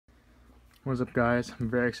What's up, guys? I'm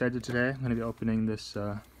very excited today. I'm going to be opening this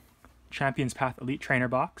Champions Path Elite Trainer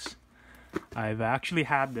box. I've actually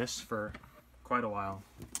had this for quite a while.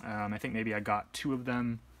 I think maybe I got 2 of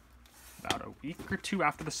them about a week or 2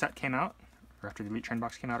 after the set came out, or after the Elite Trainer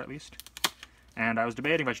box came out at least. And I was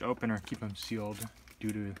debating if I should open or keep them sealed due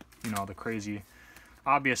to, you know, the crazy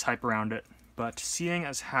obvious hype around it. But seeing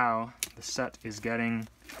as how the set is getting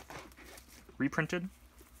reprinted,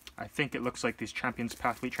 I think it looks like these Champions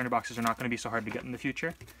Path Elite Trainer boxes are not going to be so hard to get in the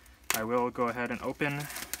future. I will go ahead and open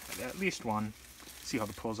at least one, see how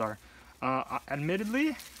the pulls are.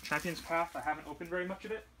 Admittedly, Champions Path, I haven't opened very much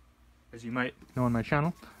of it, as you might know on my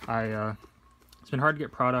channel. It's been hard to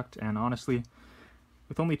get product, and honestly,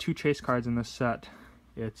 with only 2 chase cards in this set,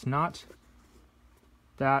 it's not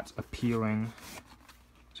that appealing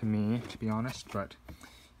to me, to be honest, but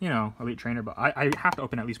you know, Elite Trainer, but I have to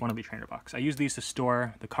open at least one Elite Trainer box. I use these to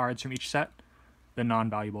store the cards from each set, the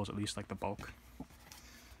non-valuables at least, like the bulk.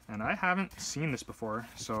 And I haven't seen this before,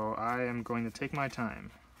 so I am going to take my time.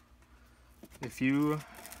 If you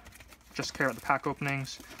just care about the pack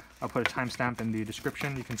openings, I'll put a timestamp in the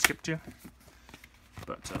description you can skip to.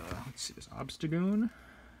 But let's see, this Obstagoon,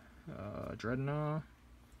 Dreadnought,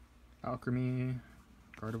 Alchemy,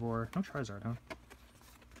 Gardevoir, no Charizard, huh?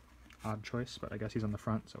 Odd choice, but I guess he's on the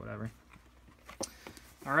front, so whatever.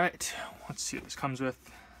 Alright, let's see what this comes with.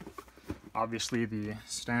 Obviously the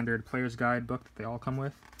standard player's guide book that they all come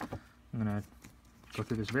with. I'm going to go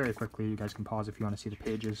through this very quickly. You guys can pause if you want to see the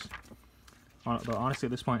pages. But honestly, at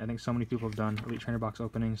this point, I think so many people have done Elite Trainer box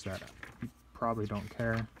openings that you probably don't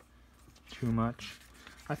care too much.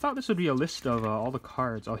 I thought this would be a list of all the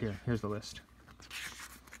cards. Oh, here's the list.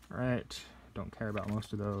 Alright, don't care about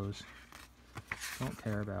most of those. Don't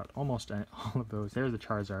care about almost all of those. There's the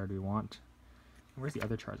Charizard we want. Where's the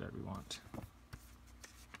other Charizard we want?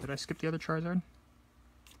 Did I skip the other Charizard?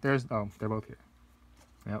 Oh, they're both here.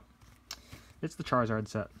 Yep. It's the Charizard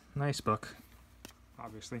set. Nice book,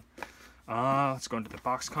 obviously. Let's go into the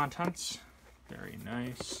box contents. Very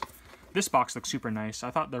nice. This box looks super nice.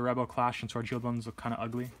 I thought the Rebel Clash and Sword Shield ones look kind of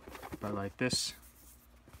ugly, but like this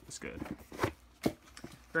is good.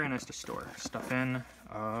 Very nice to store stuff in.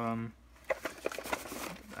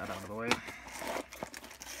 That out of the way.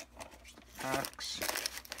 Packs.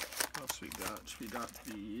 What else we got? We got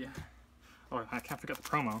the... Oh, I can't forget the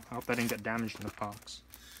promo. I hope that didn't get damaged in the box.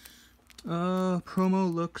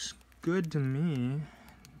 Promo looks good to me.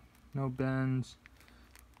 No bends.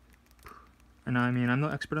 And I mean, I'm no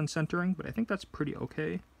expert on centering, but I think that's pretty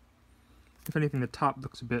okay. If anything, the top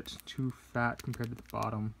looks a bit too fat compared to the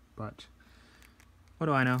bottom, but what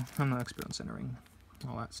do I know? I'm no expert on centering.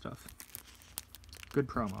 All that stuff. Good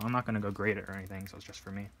promo. I'm not going to go grade it or anything, so it's just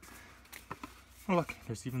for me. Oh look,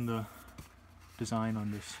 there's even the design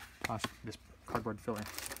on this cardboard filler.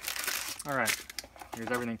 Alright, here's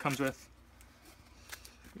everything it comes with.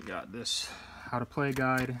 We got this how to play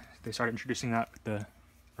guide. They started introducing that with the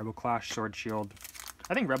Rebel Clash, Sword Shield.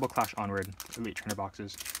 I think Rebel Clash onward, Elite Trainer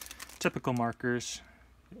boxes. Typical markers.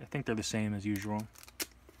 I think they're the same as usual.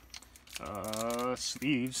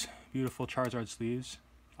 Sleeves. Beautiful Charizard sleeves.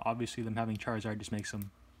 Obviously, them having Charizard just makes them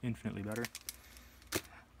infinitely better.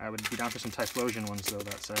 I would be down for some Typhlosion ones, though,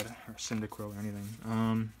 that said. Or Cyndaquil or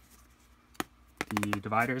anything. The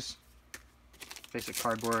dividers. Basic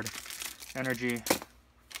cardboard. Energy.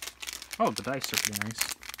 Oh, the dice are pretty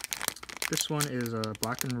nice. This one is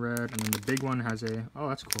black and red, and then the big one has a... Oh,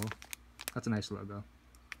 that's cool. That's a nice logo.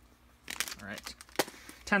 Alright.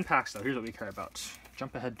 10 packs, though. Here's what we care about.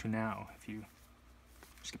 Jump ahead to now, if you...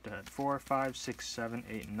 Skipped ahead. 4, 5, 6, 7,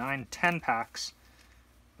 8, 9, 10 packs.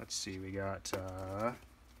 Let's see, we got,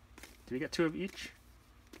 did we get 2 of each?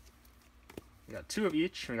 We got 2 of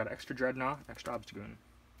each. We got extra Dreadnought, extra Obstagoon.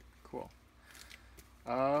 Cool.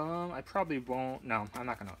 I probably won't, no, I'm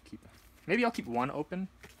not gonna keep it. Maybe I'll keep 1 open,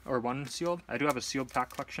 or 1 sealed. I do have a sealed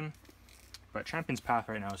pack collection, but Champions Path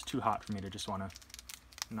right now is too hot for me to just wanna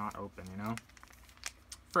not open, you know?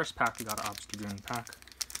 First pack, we got an Obstagoon pack.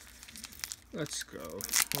 Let's go.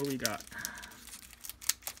 What do we got?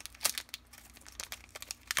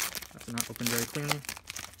 That's not opened very cleanly.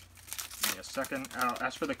 Give me a second.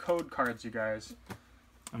 As for the code cards, you guys,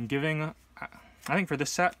 I'm giving... I think for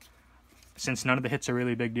this set, since none of the hits are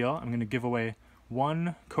really a big deal, I'm going to give away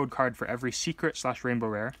 1 code card for every secret / rainbow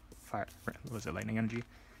rare. What was it? Lightning Energy.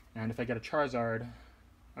 And if I get a Charizard,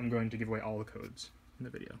 I'm going to give away all the codes in the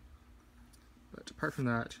video. But apart from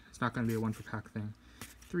that, it's not going to be a 1 for pack thing.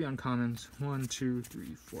 3 uncommons, 1, 2,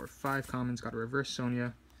 3, 4, 5 commons, got a reverse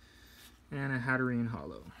Sonia, and a Hatterene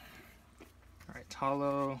Hollow. Alright,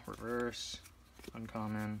 Hollow, reverse,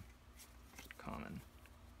 uncommon, common.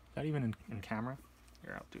 Is that even in camera?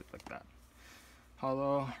 Here, I'll do it like that.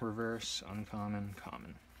 Hollow, reverse, uncommon,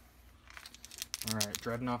 common. Alright,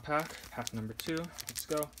 Dreadnought pack, pack number 2. Let's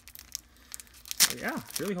go. Oh, yeah,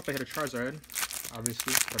 really hope I hit a Charizard,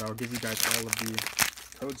 obviously, but I'll give you guys all of the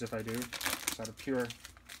codes if I do, just out of pure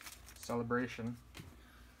celebration.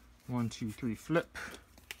 1, 2, 3, flip.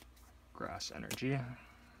 Grass Energy.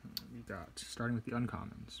 We got, starting with the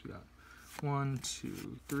uncommons, we got 1,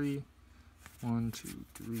 2, 3, 1, 2,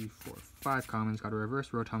 3, 4, 5 commons. Got a reverse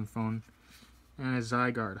Rotom Phone and a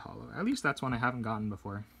Zygarde Hollow. At least that's one I haven't gotten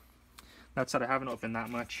before. That said, I haven't opened that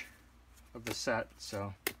much of the set,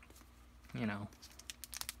 so you know.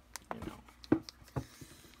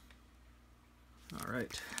 All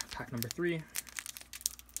right, pack number 3. Oh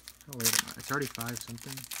wait a minute, it's already 5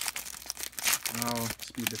 something. I'll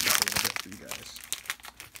speed this up a little bit for you guys.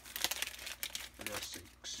 For your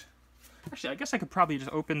sakes. Actually, I guess I could probably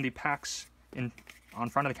just open the packs on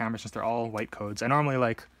front of the camera since they're all white codes. I normally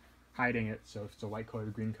like hiding it, so if it's a white code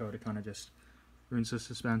or green code, it kind of just ruins the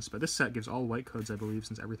suspense. But this set gives all white codes, I believe,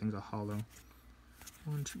 since everything's a hollow.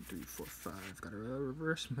 1, 2, 3, 4, 5. Got a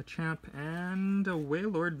reverse Machamp and a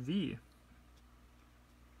Wailord V.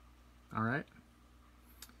 Alright.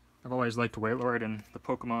 I've always liked Wailord in the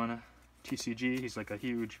Pokemon TCG. He's like a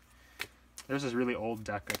huge... There's this really old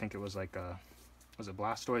deck. I think it was like a... Was it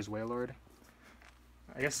Blastoise Wailord?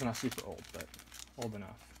 I guess it's not super old, but old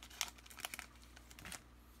enough.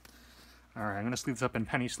 Alright, I'm going to sleeve this up in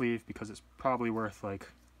penny sleeve because it's probably worth like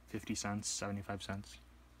 50 cents, 75 cents.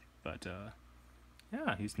 But,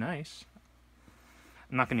 yeah, he's nice.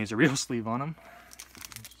 I'm not going to use a real sleeve on him.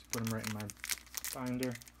 Just put him right in my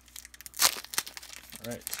binder.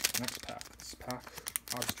 Alright, next pack. This pack,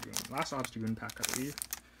 Obstagoon. Last Obstagoon pack, I believe.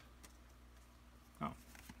 Oh,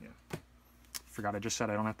 yeah. Forgot I just said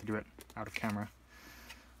I don't have to do it out of camera.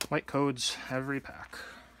 White codes, every pack.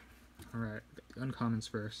 Alright, the uncommons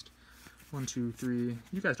first. 1, 2, 3.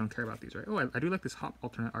 You guys don't care about these, right? Oh, I do like this Hop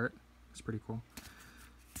alternate art. It's pretty cool.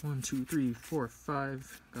 1, 2, 3, 4,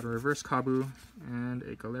 5. Got a reverse Kabu and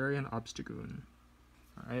a Galarian Obstagoon.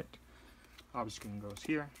 Alright. Obstagoon goes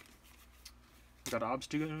here. We got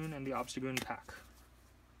Obstagoon and the Obstagoon pack.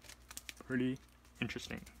 Pretty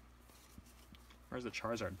interesting. Where's the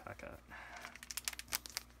Charizard pack at?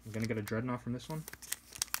 I'm gonna get a Dreadnought from this one.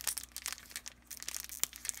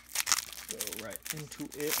 Go right into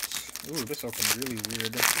it. Ooh, this opened really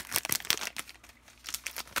weird.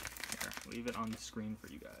 Here, leave it on the screen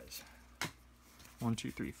for you guys. 1, 2,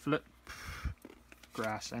 3, flip.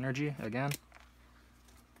 Grass Energy again.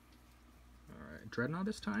 Alright, Dreadnought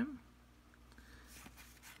this time.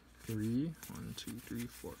 3, 1, 2, 3,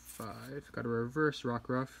 4, 5. Got a reverse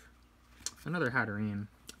Rockruff. Another Hatterene.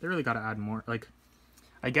 They really gotta add more. Like,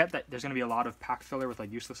 I get that there's gonna be a lot of pack filler with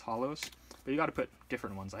like useless hollows, but you gotta put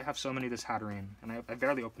different ones. I have so many of this Hatterene, and I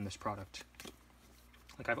barely opened this product.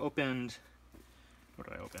 Like, I've opened... What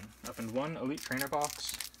did I open? I opened one Elite Trainer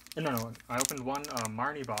box. No, I opened one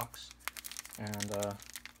Marnie box, and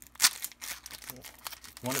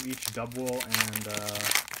one of each Dubwool and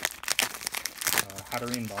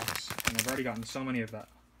Hatterene box. And I've already gotten so many of that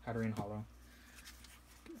Hatterene hollow.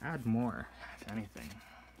 Add more, if anything.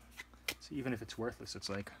 So even if it's worthless, it's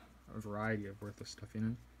like a variety of worthless stuff, you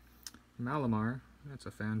know? Malamar, that's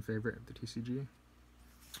a fan favorite of the TCG.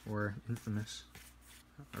 Or Infamous,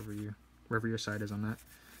 wherever your side is on that.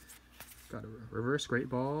 Got a reverse Great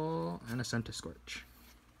Ball and a Centiskorch.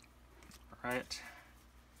 Alright.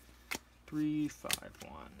 3, 5,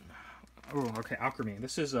 1. Oh, okay, Alchemy.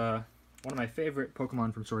 This is one of my favorite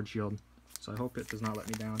Pokemon from Sword Shield, so I hope it does not let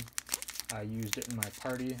me down. I used it in my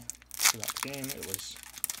party for that game. It was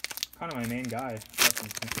kind of my main guy, apart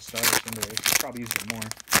from the starter Cinderace. Probably used it more.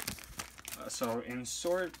 So in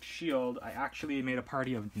Sword Shield, I actually made a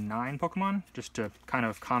party of 9 Pokemon, just to kind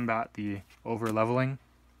of combat the over-leveling,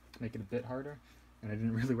 make it a bit harder, and it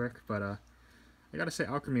didn't really work, but I gotta say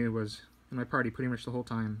Alchemy was in my party pretty much the whole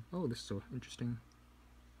time. Oh, this is so interesting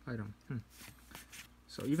item.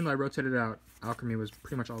 So even though I rotated it out, Alchemy was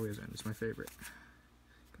pretty much always in. It's my favorite.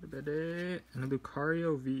 Got a Bede and a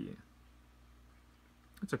Lucario V.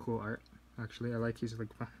 That's a cool art, actually. I like he's like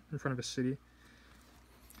in front of a city.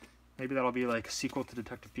 Maybe that'll be like a sequel to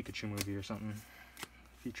Detective Pikachu movie or something,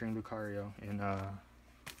 featuring Lucario in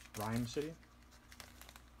Rhyme City.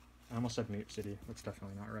 I almost said Mute City. That's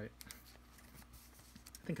definitely not right.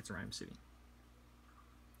 I think it's Rhyme City.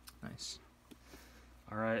 Nice.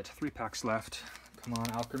 Alright, 3 packs left. Come on,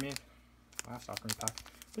 Alchemy. Last Alchemy pack.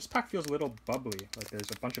 This pack feels a little bubbly, like there's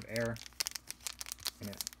a bunch of air in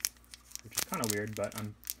it, which is kind of weird, but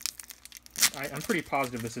I'm pretty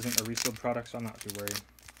positive this isn't a resealed product, so I'm not too worried.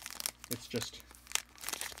 It's just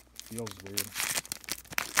feels weird.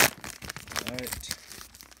 Alright.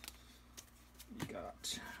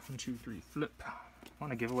 1, 2, 3, flip. I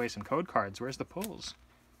want to give away some code cards. Where's the pulls?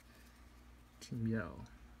 Team Yell.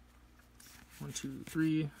 1, 2,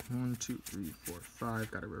 3. 1, 2, 3, 4,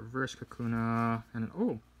 5. Got a reverse Kakuna. And an,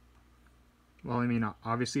 oh! Well, I mean,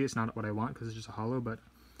 obviously it's not what I want because it's just a holo, but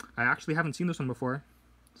I actually haven't seen this one before.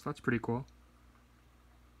 So that's pretty cool.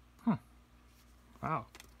 Huh. Wow.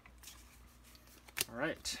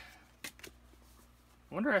 Alright.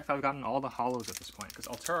 I wonder if I've gotten all the holos at this point, because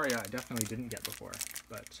Altaria I definitely didn't get before,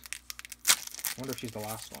 but I wonder if she's the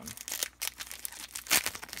last one.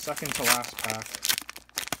 Second to last pack.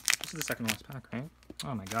 This is the second to last pack, right?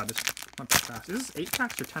 Oh my god, this went too fast. Is this 8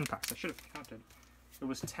 packs or 10 packs? I should have counted. It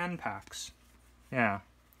was 10 packs. Yeah.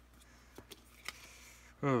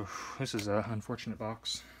 Oh, this is an unfortunate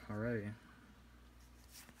box. Alrighty.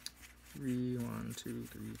 3, 1, 2,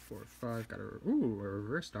 3, 4, 5. Got a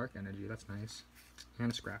reverse dark energy. That's nice.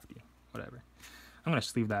 And a Scrafty. Whatever. I'm gonna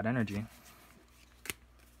sleeve that energy.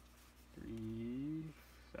 3,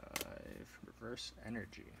 5. Reverse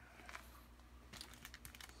energy.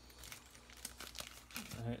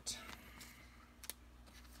 Alright.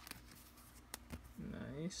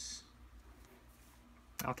 Nice.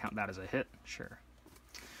 I'll count that as a hit. Sure.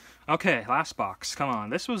 Okay, last box. Come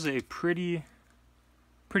on. This was a pretty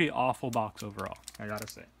awful box overall, I gotta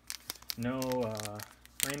say. No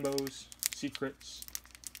rainbows, secrets,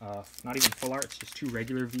 not even full arts, just 2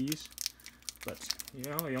 regular Vs. But, you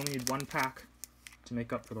know, you only need 1 pack to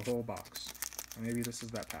make up for the whole box. And maybe this is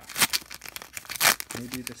that pack.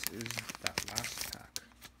 Maybe this is that last pack.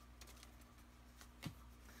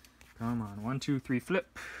 Come on, 1, 2, 3,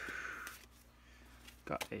 flip.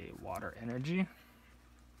 Got a water energy.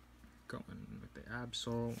 Going with the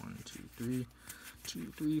Absol. 1, 2, 3.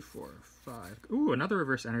 2, 3, 4, 5. Ooh, another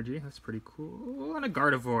reverse energy. That's pretty cool. And a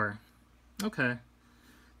Gardevoir. Okay.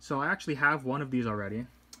 So I actually have one of these already.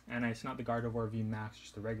 And it's not the Gardevoir V Max,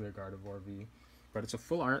 just the regular Gardevoir V. But it's a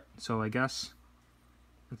full art, so I guess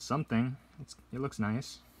it's something. It looks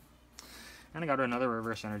nice. And I got another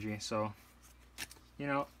reverse energy. So, you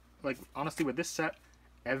know, like, honestly, with this set,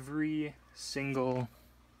 every single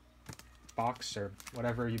box or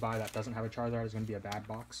whatever you buy that doesn't have a Charizard is going to be a bad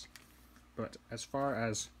box. But as far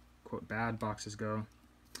as, quote, bad boxes go,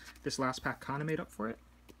 this last pack kind of made up for it.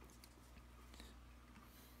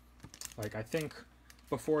 Like, I think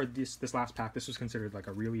before this last pack, this was considered like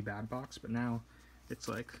a really bad box, but now it's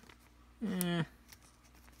like,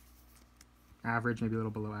 average, maybe a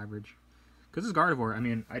little below average. Because this Gardevoir, I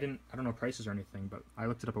mean, I don't know prices or anything, but I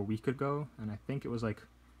looked it up a week ago, and I think it was like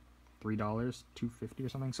 $3, $2.50 or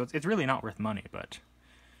something. So it's really not worth money, but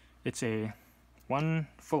it's a 1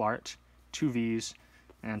 full art, 2 Vs,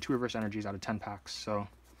 and 2 reverse energies out of 10 packs. So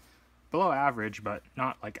below average, but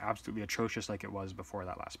not like absolutely atrocious like it was before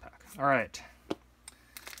that last pack. All right.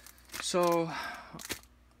 So,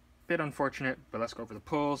 bit unfortunate, but let's go over the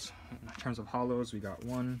pulls. In terms of holos, we got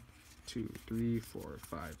 1, 2, 3, 4,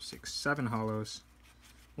 5, 6, 7 holos.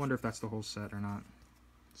 Wonder if that's the whole set or not.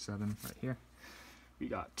 7 right here. We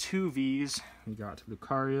got 2 Vs. We got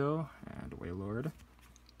Lucario and Wailord.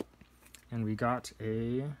 And we got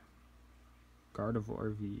a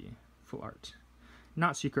Gardevoir V full art.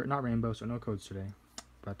 Not secret, not rainbow, so no codes today.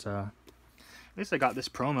 But at least I got this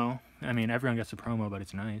promo. I mean, everyone gets a promo, but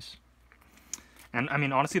it's nice. And I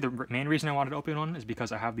mean, honestly, the main reason I wanted to open one is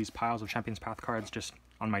because I have these piles of Champions Path cards just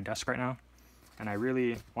on my desk right now. And I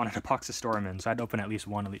really wanted a box to store them in, so I'd open at least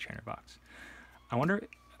 1 Elite Trainer box. I wonder,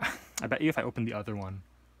 I bet you if I opened the other one,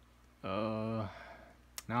 now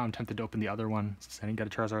I'm tempted to open the other one since I didn't get a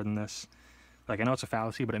Charizard in this. Like, I know it's a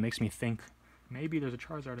fallacy, but it makes me think maybe there's a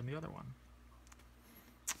Charizard in the other one.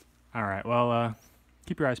 Alright, well,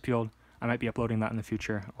 keep your eyes peeled. I might be uploading that in the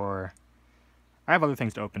future, or I have other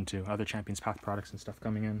things to open too, other Champions Path products and stuff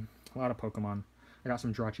coming in. A lot of Pokemon. I got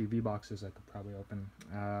some Jirachi V boxes I could probably open.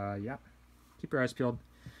 Yeah. Keep your eyes peeled.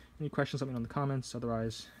 Any questions, let me know in the comments.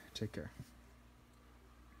 Otherwise, take care.